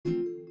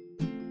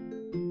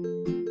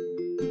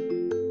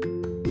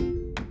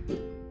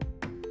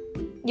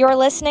You're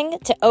listening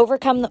to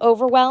Overcome the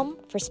Overwhelm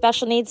for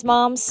Special Needs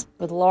Moms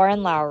with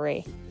Lauren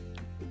Lowry.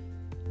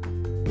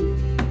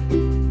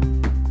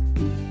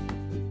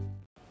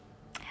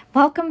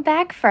 Welcome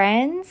back,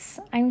 friends.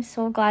 I'm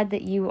so glad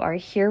that you are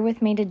here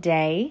with me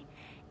today.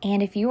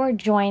 And if you are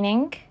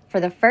joining for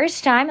the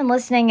first time and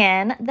listening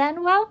in,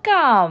 then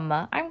welcome.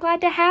 I'm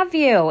glad to have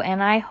you.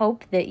 And I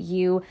hope that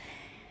you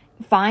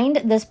find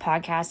this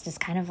podcast as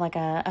kind of like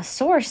a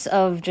source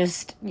of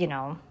just,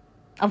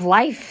 of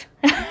life.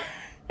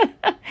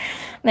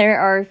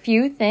 There are a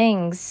few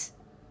things,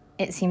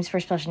 it seems, for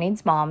special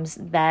needs moms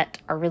that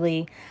are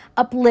really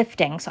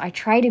uplifting. So I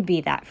try to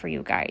be that for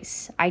you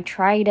guys. I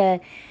try to,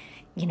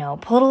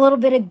 put a little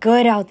bit of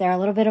good out there, a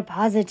little bit of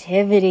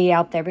positivity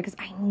out there, because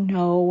I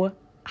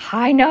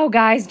know,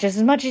 guys, just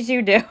as much as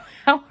you do,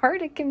 how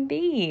hard it can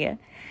be.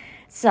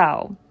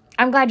 So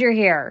I'm glad you're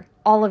here,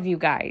 all of you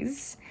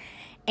guys.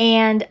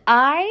 And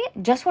I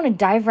just want to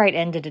dive right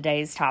into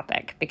today's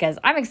topic because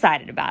I'm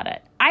excited about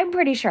it. I'm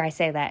pretty sure I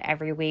say that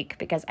every week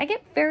because I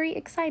get very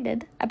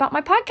excited about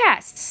my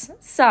podcasts.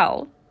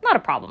 So, not a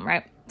problem,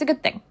 right? It's a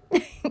good thing.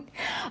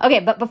 Okay,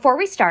 but before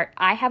we start,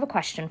 I have a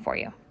question for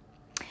you.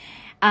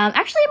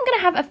 Actually, I'm going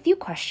to have a few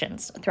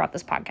questions throughout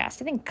this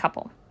podcast. I think a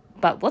couple.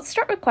 But let's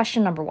start with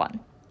question number 1.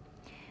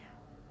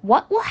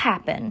 What will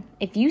happen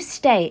if you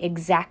stay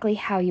exactly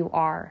how you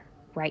are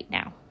right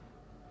now?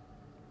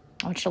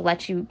 I want to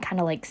let you kind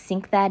of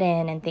sink that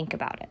in and think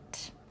about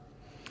it.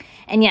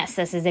 And yes,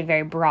 this is a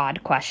very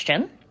broad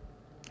question.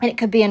 And it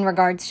could be in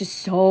regards to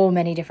so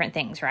many different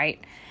things,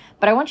 right?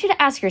 But I want you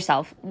to ask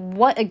yourself,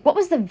 what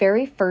was the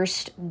very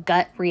first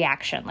gut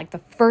reaction? The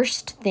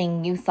first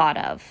thing you thought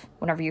of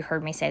whenever you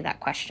heard me say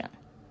that question?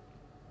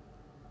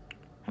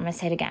 I'm going to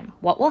say it again.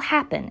 What will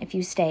happen if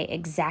you stay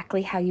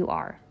exactly how you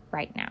are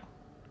right now?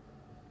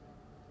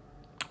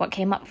 What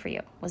came up for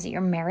you? Was it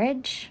your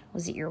marriage?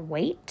 Was it your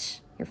weight?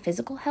 Your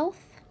physical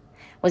health?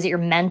 Was it your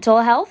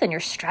mental health and your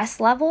stress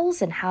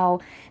levels and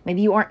how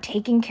maybe you aren't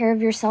taking care of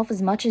yourself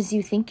as much as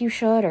you think you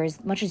should or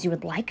as much as you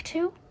would like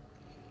to?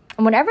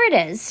 And whatever it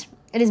is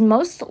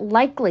most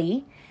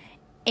likely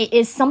it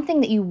is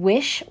something that you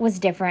wish was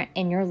different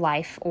in your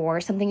life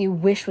or something you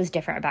wish was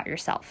different about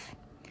yourself.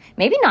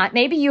 Maybe not.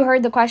 Maybe you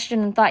heard the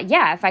question and thought,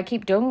 yeah, if I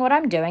keep doing what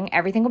I'm doing,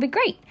 everything will be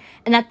great.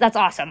 And that's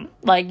awesome.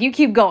 You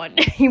keep going.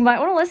 You might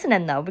want to listen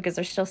in though, because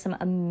there's still some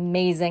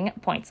amazing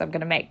points I'm going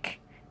to make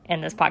in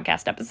this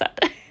podcast episode.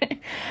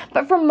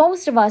 But for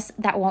most of us,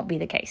 that won't be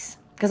the case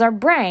because our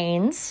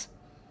brains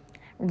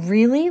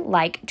really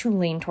like to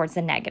lean towards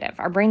the negative.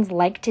 Our brains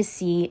like to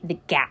see the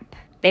gap.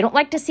 They don't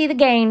like to see the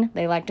gain.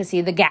 They like to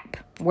see the gap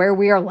where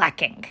we are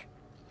lacking.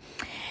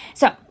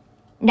 So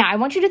now I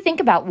want you to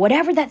think about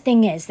whatever that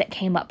thing is that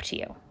came up to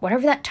you,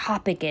 whatever that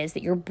topic is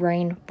that your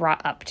brain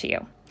brought up to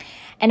you.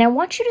 And I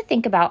want you to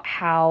think about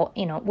how,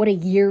 what a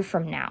year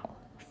from now,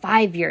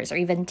 5 years, or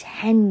even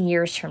 10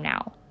 years from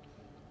now,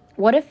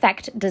 what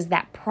effect does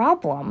that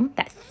problem,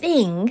 that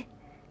thing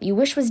you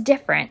wish was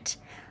different,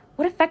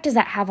 what effect does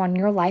that have on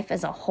your life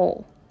as a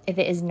whole if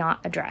it is not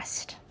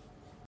addressed?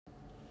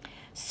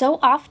 So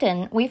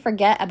often we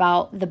forget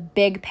about the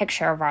big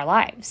picture of our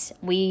lives.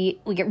 We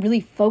get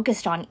really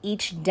focused on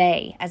each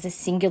day as a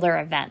singular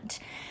event.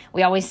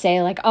 We always say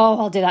oh,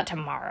 I'll do that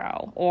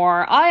tomorrow,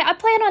 or I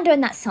plan on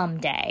doing that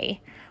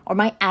someday, or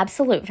my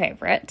absolute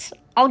favorite,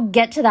 I'll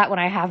get to that when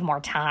I have more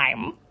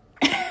time.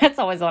 That's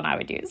always the one I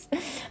would use.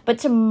 But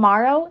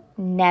tomorrow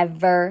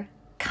never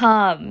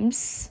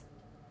comes.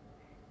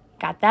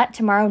 Got that?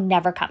 Tomorrow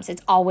never comes.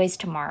 It's always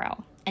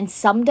tomorrow. And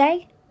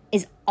someday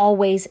is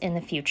always in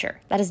the future.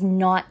 That is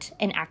not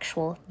an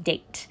actual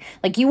date.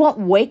 You won't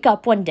wake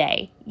up one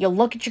day, you'll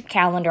look at your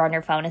calendar on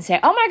your phone and say,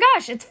 oh my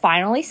gosh, it's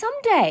finally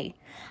someday.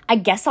 I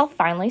guess I'll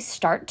finally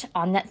start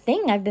on that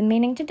thing I've been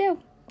meaning to do.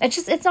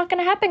 It's not going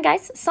to happen,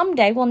 guys.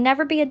 Someday will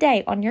never be a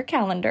day on your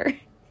calendar.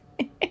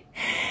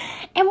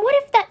 And what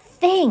if that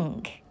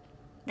thing,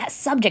 that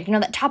subject,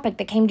 that topic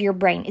that came to your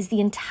brain is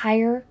the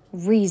entire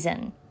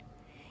reason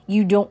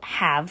you don't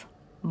have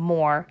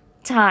more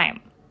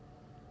time?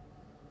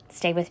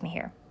 Stay with me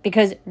here.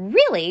 Because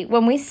really,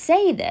 when we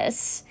say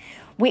this,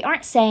 we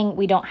aren't saying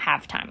we don't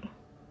have time.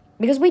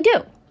 Because we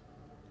do.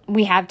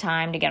 We have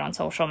time to get on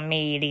social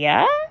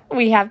media.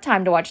 We have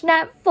time to watch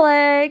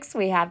Netflix.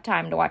 We have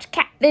time to watch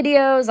cat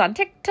videos on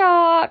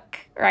TikTok,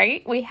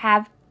 right? We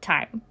have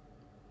time.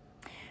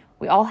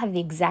 We all have the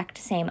exact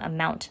same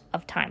amount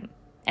of time.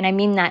 And I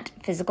mean that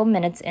physical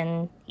minutes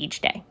in each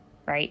day,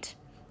 right?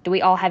 Do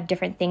we all have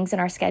different things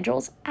in our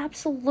schedules?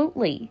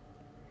 Absolutely.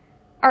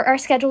 Are our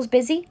schedules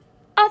busy?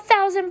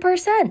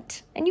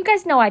 1,000%. And you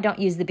guys know I don't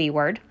use the B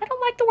word. I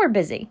don't like the word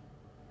busy.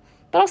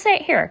 But I'll say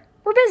it here.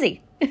 We're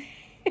busy.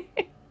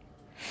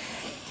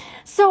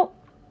 So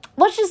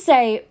let's just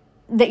say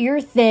that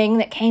your thing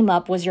that came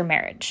up was your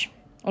marriage.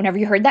 Whenever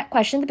you heard that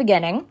question at the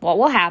beginning, what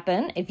will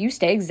happen if you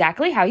stay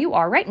exactly how you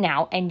are right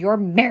now and your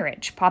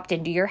marriage popped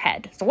into your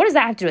head? So what does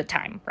that have to do with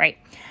time, right?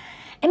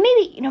 And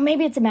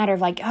maybe it's a matter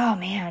of oh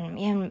man,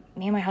 me and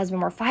my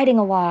husband were fighting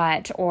a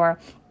lot, or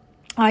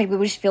we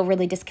just feel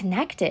really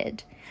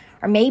disconnected.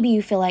 Or maybe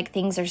you feel like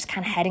things are just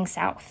kind of heading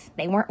south.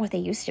 They weren't what they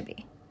used to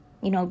be,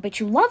 but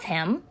you love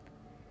him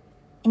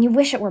and you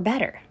wish it were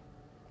better.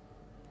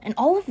 And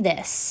all of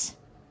this,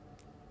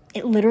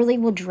 it literally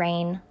will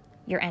drain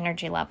your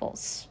energy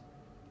levels.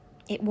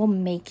 It will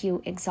make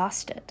you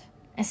exhausted,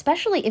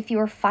 especially if you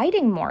are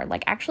fighting more,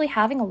 like actually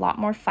having a lot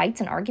more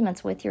fights and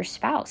arguments with your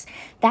spouse.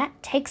 That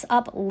takes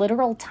up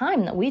literal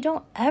time that we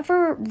don't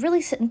ever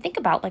really sit and think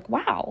about. Like,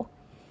 wow,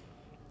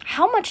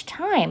 how much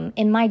time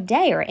in my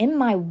day or in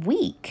my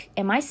week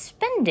am I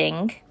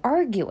spending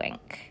arguing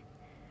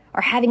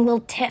or having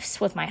little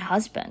tiffs with my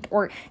husband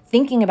or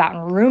thinking about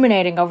and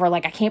ruminating over,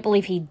 like, I can't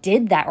believe he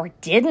did that or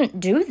didn't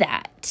do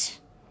that.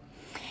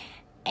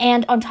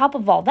 And on top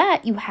of all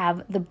that, you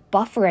have the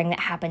buffering that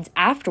happens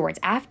afterwards,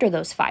 after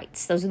those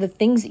fights. Those are the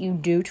things that you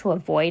do to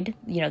avoid,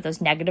 those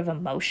negative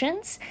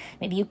emotions.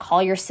 Maybe you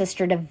call your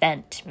sister to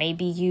vent.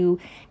 Maybe you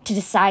to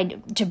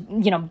decide to,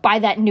 buy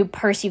that new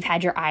purse you've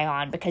had your eye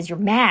on because you're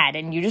mad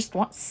and you just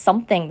want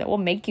something that will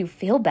make you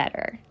feel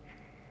better.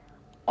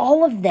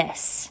 All of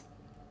this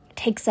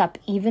takes up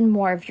even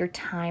more of your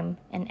time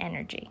and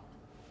energy.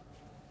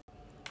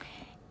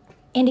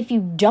 And if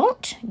you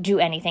don't do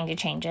anything to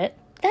change it,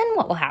 then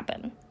what will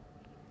happen?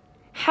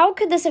 How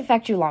could this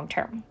affect you long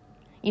term?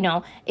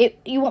 You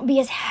won't be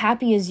as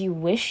happy as you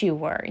wish you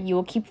were. You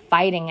will keep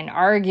fighting and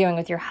arguing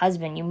with your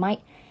husband. You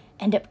might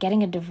end up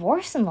getting a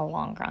divorce in the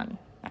long run.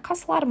 That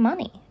costs a lot of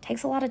money. It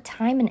takes a lot of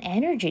time and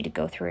energy to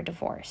go through a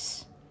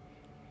divorce.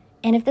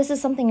 And if this is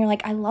something you're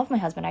like, I love my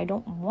husband, I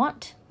don't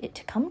want it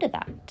to come to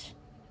that,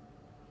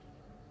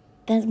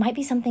 then it might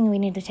be something we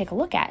need to take a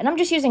look at. And I'm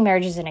just using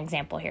marriage as an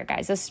example here,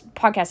 guys. This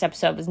podcast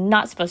episode was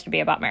not supposed to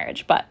be about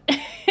marriage, but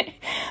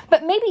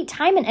but maybe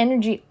time and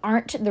energy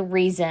aren't the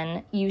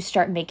reason you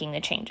start making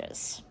the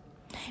changes.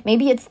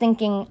 Maybe it's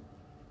thinking,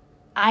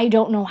 I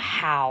don't know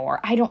how, or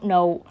I don't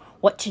know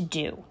what to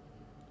do.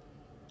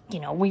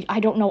 I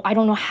don't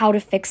know how to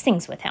fix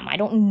things with him. I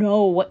don't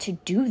know what to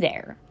do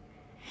there.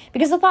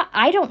 Because the thought,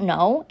 I don't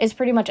know, is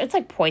pretty much, it's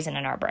like poison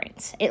in our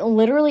brains. It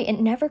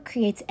never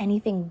creates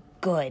anything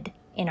good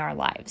in our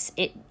lives.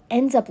 It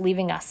ends up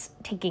leaving us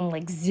taking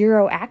like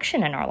zero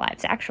action in our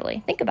lives,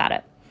 actually. Think about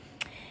it.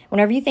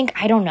 Whenever you think,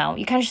 I don't know,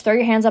 you kind of just throw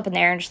your hands up in the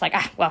air and just like,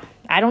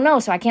 I don't know,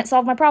 so I can't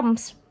solve my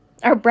problems.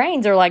 Our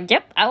brains are like,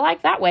 yep, I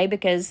like that way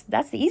because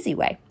that's the easy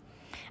way.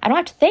 I don't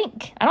have to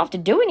think. I don't have to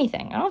do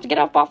anything. I don't have to get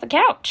up off the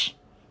couch.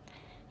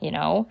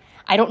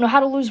 I don't know how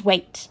to lose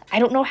weight. I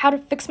don't know how to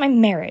fix my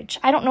marriage.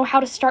 I don't know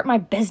how to start my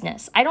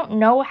business. I don't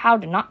know how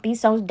to not be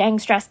so dang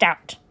stressed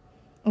out.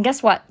 And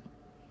guess what?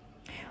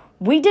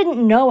 We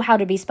didn't know how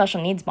to be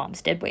special needs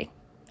moms, did we?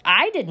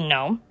 I didn't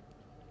know.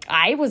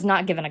 I was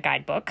not given a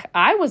guidebook.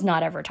 I was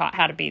not ever taught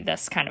how to be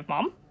this kind of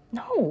mom.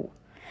 No.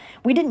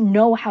 We didn't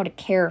know how to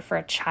care for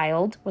a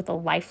child with a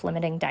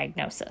life-limiting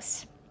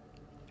diagnosis.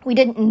 We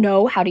didn't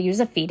know how to use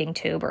a feeding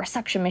tube or a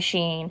suction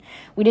machine.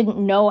 We didn't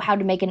know how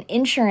to make an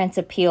insurance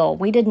appeal.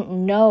 We didn't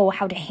know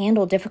how to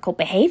handle difficult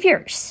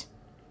behaviors.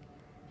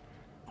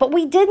 But what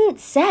we did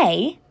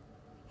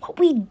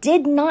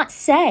not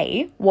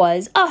say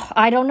was,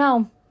 I don't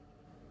know.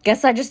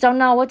 Guess I just don't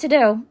know what to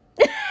do.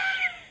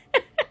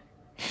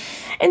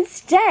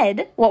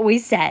 Instead, what we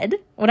said,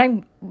 what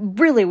I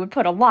really would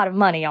put a lot of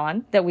money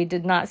on that we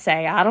did not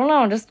say, I don't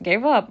know, just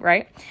gave up,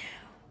 right?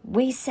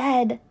 We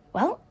said,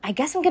 well, I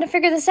guess I'm going to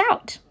figure this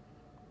out.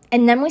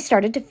 And then we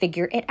started to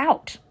figure it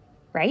out,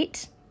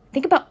 right?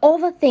 Think about all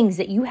the things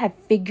that you have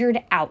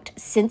figured out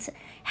since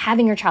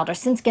having your child or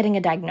since getting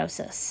a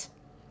diagnosis.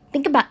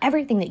 Think about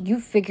everything that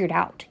you've figured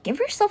out. Give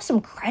yourself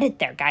some credit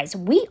there, guys.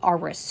 We are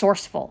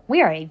resourceful.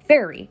 We are a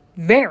very,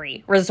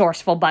 very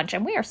resourceful bunch,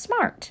 and we are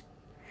smart.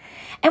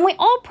 And we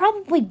all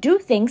probably do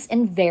things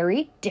in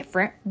very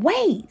different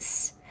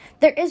ways.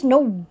 There is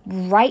no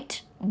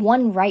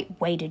one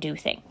right way to do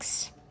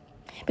things.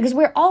 Because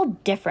we're all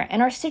different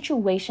and our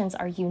situations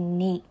are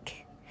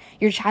unique.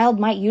 Your child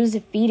might use a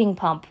feeding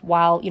pump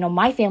while,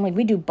 my family,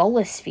 we do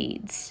bolus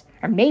feeds.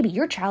 Or maybe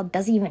your child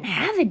doesn't even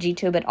have a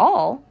G-tube at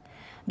all,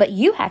 but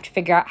you have to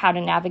figure out how to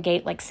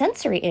navigate like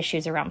sensory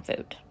issues around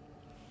food.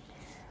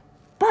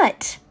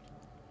 But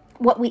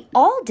what we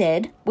all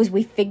did was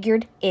we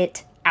figured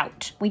it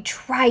out. We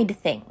tried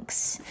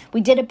things.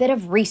 We did a bit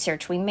of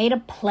research. We made a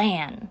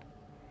plan.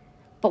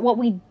 But what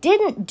we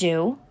didn't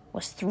do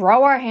was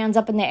throw our hands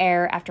up in the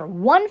air after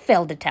one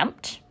failed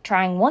attempt,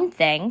 trying one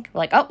thing,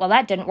 like,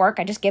 that didn't work,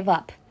 I just give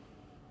up.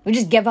 We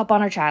just give up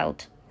on our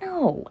child.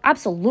 No,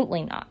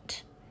 absolutely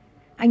not.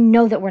 I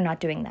know that we're not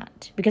doing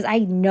that because I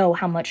know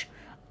how much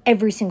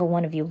every single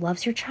one of you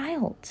loves your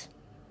child.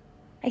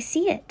 I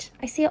see it.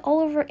 I see it all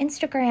over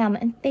Instagram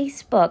and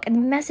Facebook and the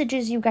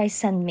messages you guys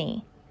send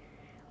me.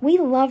 We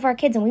love our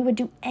kids and we would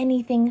do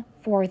anything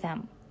for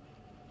them.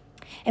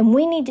 And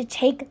we need to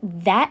take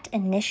that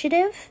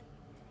initiative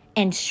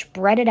and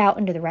spread it out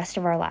into the rest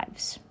of our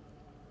lives.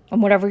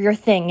 And whatever your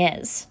thing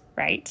is,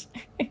 right?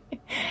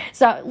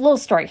 So, a little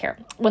story here.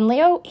 When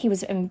Leo, he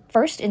was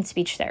first in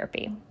speech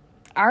therapy,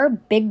 our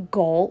big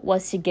goal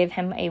was to give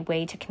him a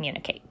way to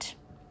communicate.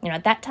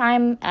 At that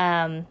time,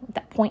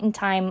 that point in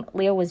time,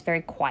 Leo was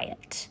very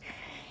quiet.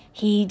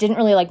 He didn't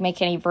really like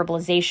make any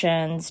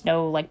verbalizations,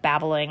 no like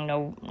babbling,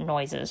 no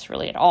noises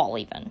really at all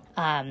even.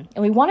 And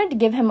we wanted to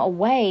give him a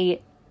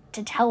way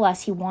to tell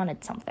us he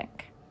wanted something.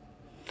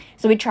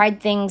 So we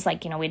tried things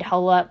like, we'd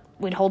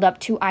hold up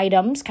 2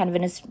 items kind of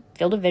in his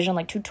field of vision,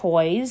 like 2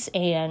 toys,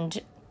 and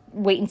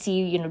wait and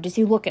see, does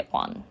he look at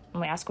one?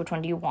 And we ask, which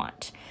one do you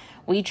want?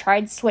 We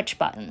tried switch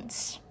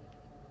buttons.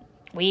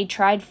 We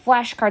tried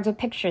flashcards with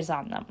pictures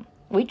on them.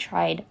 We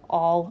tried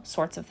all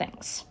sorts of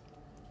things.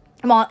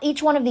 And while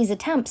each one of these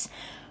attempts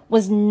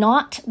was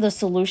not the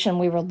solution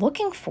we were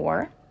looking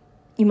for,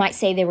 you might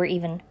say they were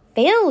even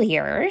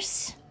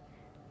failures,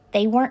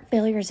 they weren't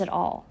failures at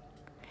all.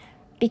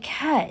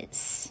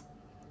 Because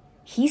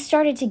he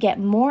started to get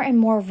more and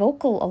more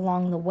vocal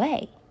along the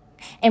way.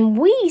 And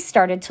we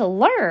started to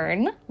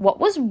learn what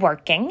was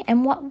working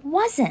and what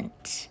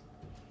wasn't.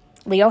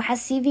 Leo has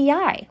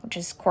CVI, which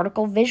is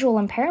cortical visual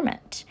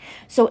impairment.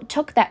 So it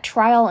took that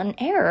trial and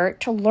error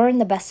to learn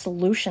the best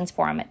solutions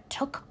for him. It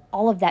took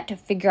all of that to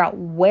figure out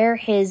where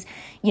his,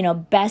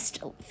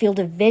 best field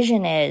of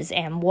vision is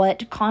and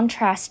what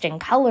contrasting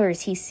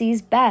colors he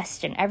sees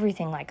best and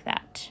everything like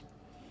that.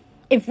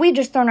 If we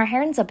just thrown our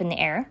hands up in the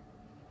air,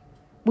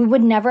 we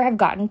would never have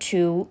gotten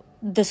to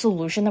the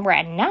solution that we're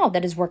at now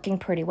that is working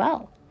pretty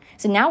well.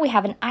 So now we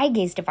have an eye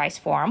gaze device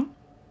for him.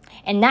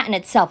 And that in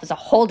itself is a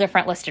whole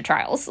different list of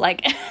trials.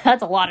 Like,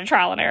 that's a lot of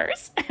trial and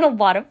errors and a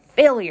lot of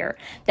failure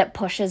that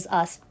pushes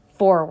us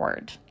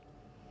forward.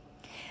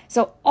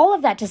 So all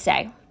of that to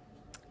say,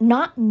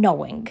 not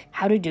knowing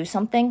how to do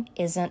something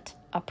isn't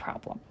a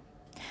problem.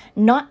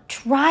 Not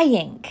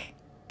trying,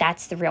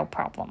 that's the real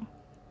problem.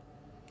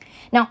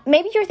 Now,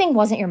 maybe your thing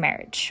wasn't your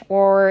marriage,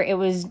 or it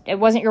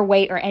wasn't your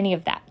weight or any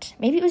of that.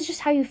 Maybe it was just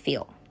how you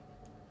feel,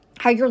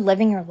 how you're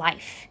living your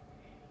life,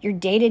 your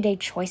day-to-day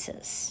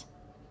choices.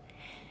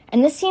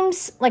 And this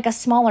seems like a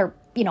smaller,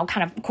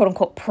 kind of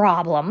quote-unquote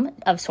problem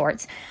of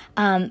sorts.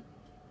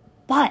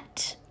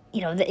 But,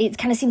 it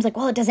kind of seems like,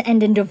 well, it doesn't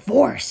end in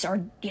divorce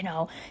or,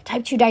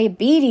 type 2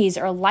 diabetes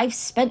or life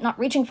spent not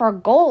reaching for our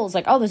goals.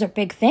 Like, oh, those are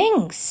big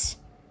things.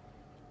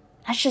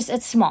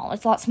 It's small.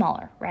 It's a lot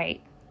smaller,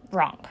 right?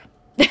 Wrong.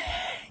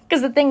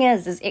 Because the thing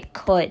is it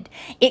could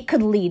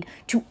lead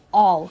to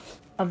all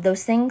of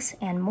those things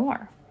and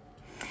more.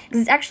 Because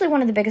it's actually one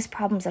of the biggest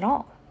problems at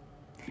all.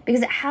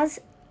 Because it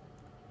has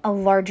a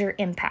larger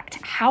impact.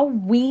 How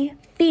we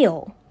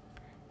feel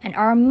and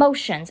our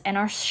emotions and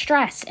our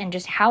stress and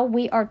just how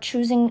we are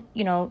choosing,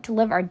 to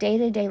live our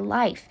day-to-day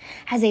life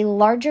has a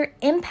larger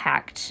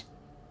impact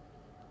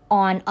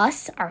on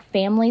us, our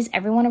families,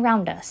 everyone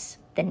around us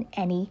than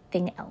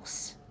anything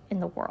else in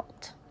the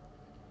world.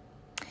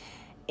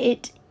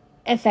 It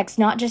affects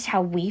not just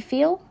how we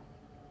feel,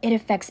 it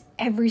affects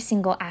every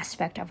single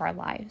aspect of our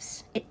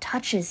lives. It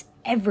touches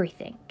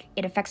everything.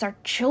 It affects our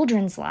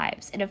children's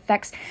lives. It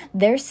affects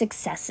their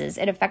successes.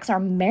 It affects our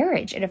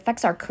marriage. It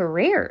affects our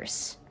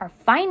careers, our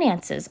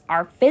finances,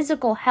 our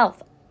physical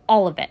health.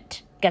 All of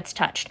it gets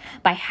touched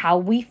by how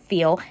we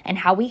feel and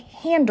how we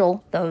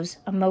handle those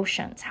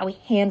emotions, how we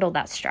handle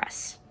that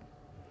stress.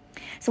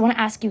 So I want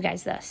to ask you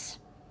guys this.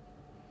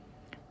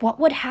 What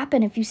would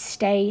happen if you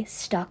stay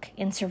stuck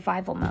in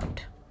survival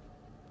mode?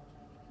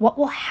 What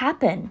will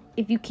happen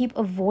if you keep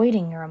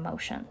avoiding your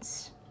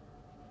emotions?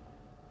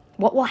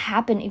 What will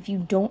happen if you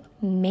don't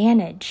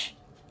manage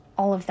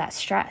all of that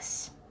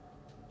stress?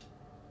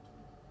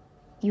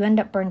 You end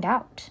up burned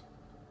out.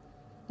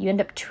 You end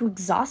up too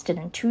exhausted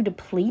and too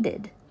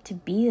depleted to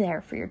be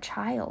there for your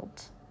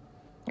child.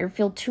 You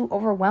feel too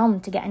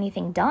overwhelmed to get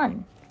anything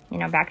done.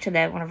 Back to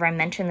whenever I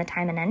mentioned the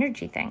time and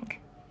energy thing.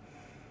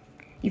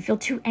 You feel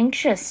too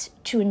anxious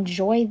to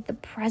enjoy the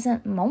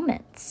present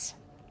moments.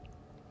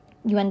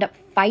 You end up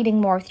fighting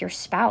more with your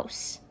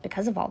spouse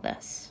because of all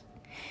this.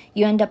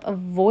 You end up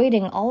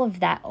avoiding all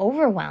of that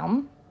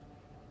overwhelm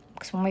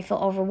because when we feel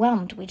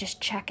overwhelmed, we just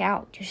check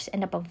out. You just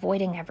end up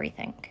avoiding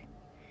everything.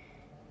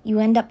 You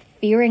end up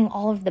fearing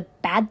all of the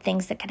bad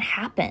things that can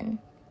happen,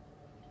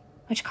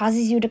 which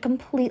causes you to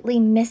completely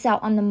miss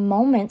out on the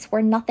moments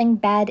where nothing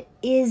bad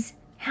is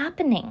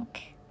happening.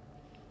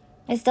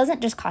 This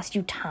doesn't just cost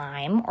you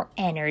time or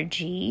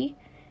energy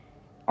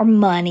or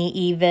money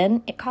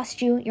even. It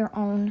costs you your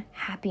own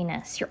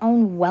happiness, your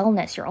own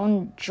wellness, your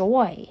own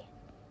joy.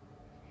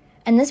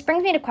 And this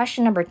brings me to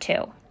question number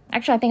 2.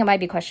 Actually, I think it might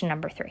be question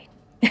number 3.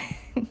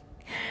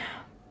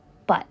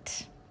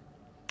 But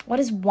what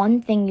is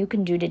one thing you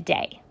can do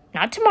today?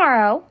 Not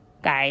tomorrow,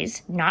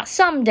 guys. Not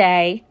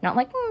someday. Not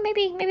like,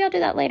 maybe I'll do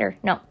that later.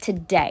 No,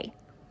 today.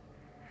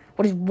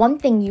 What is one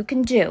thing you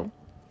can do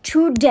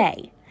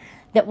today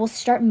that will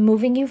start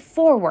moving you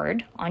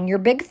forward on your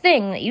big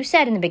thing that you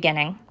said in the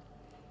beginning?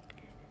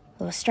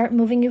 It will start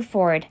moving you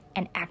forward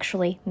and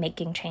actually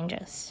making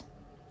changes.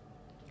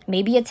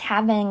 Maybe it's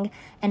having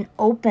an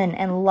open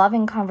and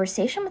loving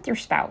conversation with your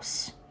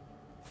spouse.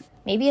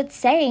 Maybe it's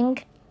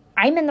saying,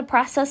 I'm in the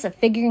process of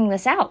figuring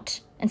this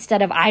out,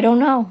 instead of, I don't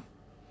know.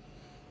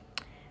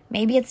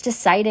 Maybe it's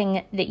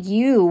deciding that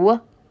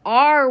you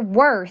are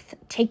worth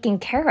taking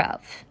care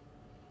of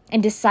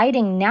and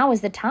deciding now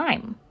is the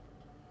time.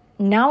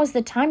 Now is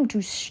the time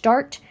to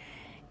start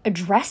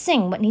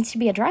addressing what needs to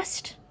be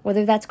addressed,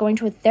 whether that's going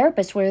to a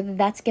therapist, whether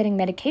that's getting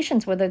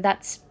medications, whether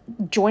that's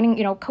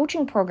joining,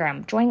 coaching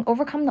program, joining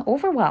Overcome the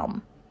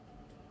Overwhelm.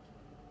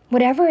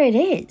 Whatever it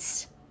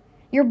is,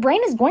 your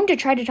brain is going to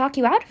try to talk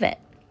you out of it.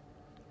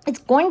 It's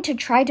going to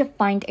try to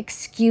find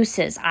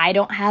excuses. I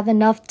don't have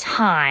enough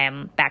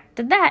time. Back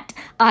to that.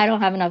 I don't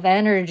have enough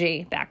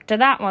energy. Back to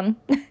that one.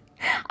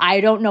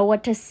 I don't know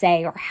what to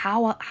say or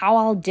how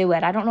I'll do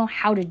it. I don't know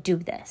how to do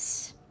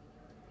this.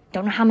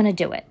 Don't know how I'm going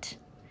to do it.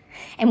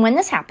 And when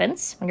this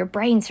happens, when your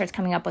brain starts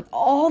coming up with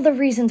all the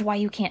reasons why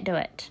you can't do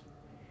it,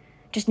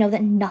 just know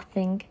that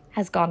nothing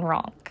has gone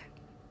wrong.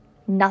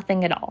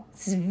 Nothing at all.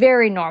 This is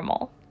very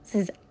normal. This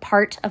is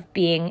part of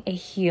being a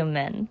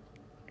human.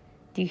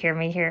 Do you hear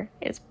me here?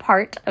 It's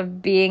part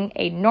of being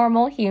a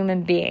normal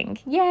human being.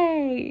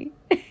 Yay!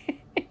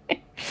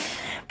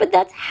 But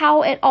that's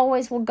how it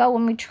always will go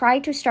when we try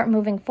to start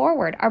moving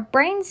forward. Our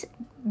brains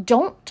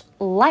don't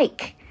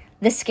like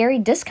the scary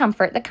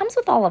discomfort that comes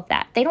with all of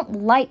that. They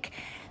don't like,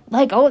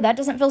 oh, that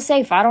doesn't feel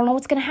safe. I don't know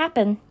what's going to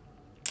happen.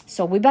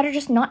 So we better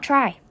just not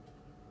try.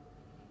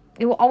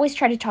 It will always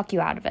try to talk you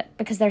out of it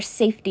because there's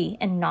safety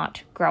in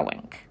not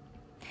growing.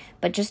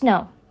 But just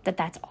know that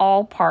that's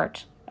all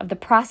part of the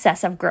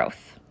process of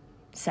growth.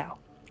 So,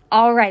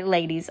 all right,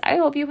 ladies, I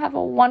hope you have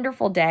a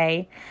wonderful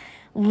day.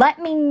 Let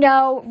me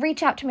know.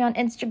 Reach out to me on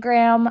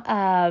Instagram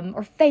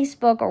or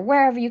Facebook or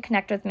wherever you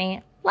connect with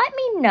me. Let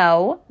me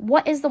know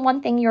what is the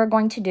one thing you're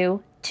going to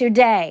do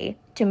today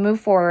to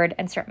move forward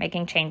and start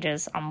making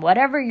changes on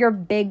whatever your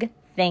big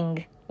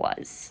thing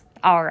was.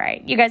 All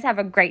right, you guys have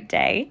a great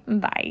day.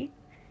 Bye.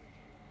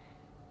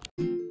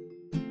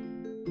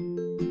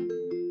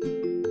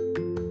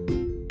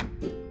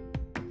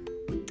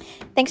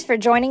 Thanks for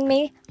joining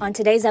me on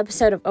today's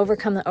episode of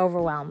Overcome the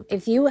Overwhelm.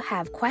 If you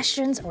have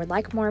questions or would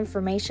like more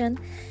information,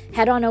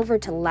 head on over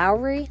to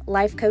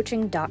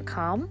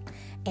LowryLifeCoaching.com,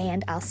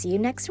 and I'll see you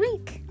next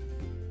week.